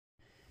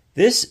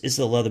This is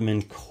the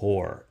Leatherman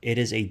Core. It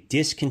is a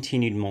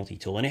discontinued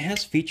multi-tool, and it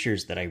has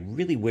features that I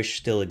really wish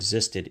still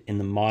existed in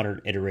the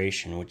modern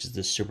iteration, which is the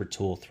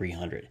ST300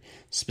 300.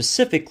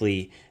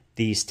 Specifically,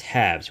 these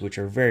tabs, which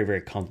are very,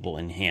 very comfortable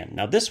in hand.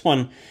 Now, this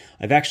one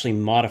I've actually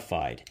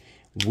modified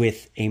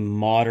with a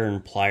modern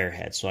plier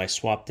head. So I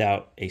swapped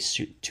out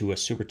to a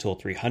ST300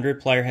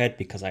 300 plier head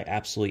because I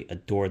absolutely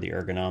adore the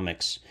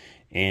ergonomics,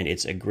 and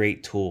it's a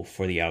great tool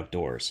for the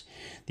outdoors.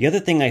 The other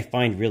thing I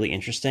find really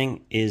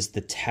interesting is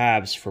the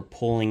tabs for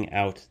pulling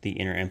out the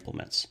inner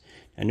implements.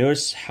 Now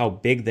notice how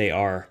big they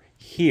are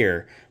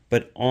here,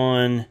 but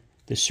on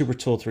the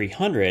ST300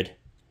 300,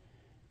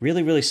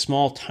 really, really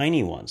small,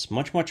 tiny ones,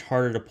 much, much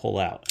harder to pull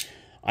out.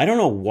 I don't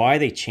know why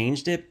they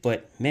changed it,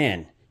 but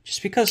man,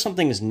 just because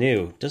something is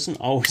new doesn't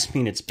always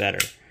mean it's better.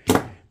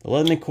 The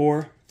Leatherman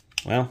Core,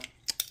 well,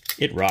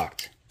 it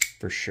rocked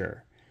for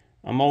sure.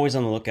 I'm always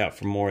on the lookout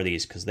for more of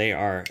these because they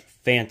are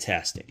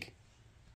fantastic.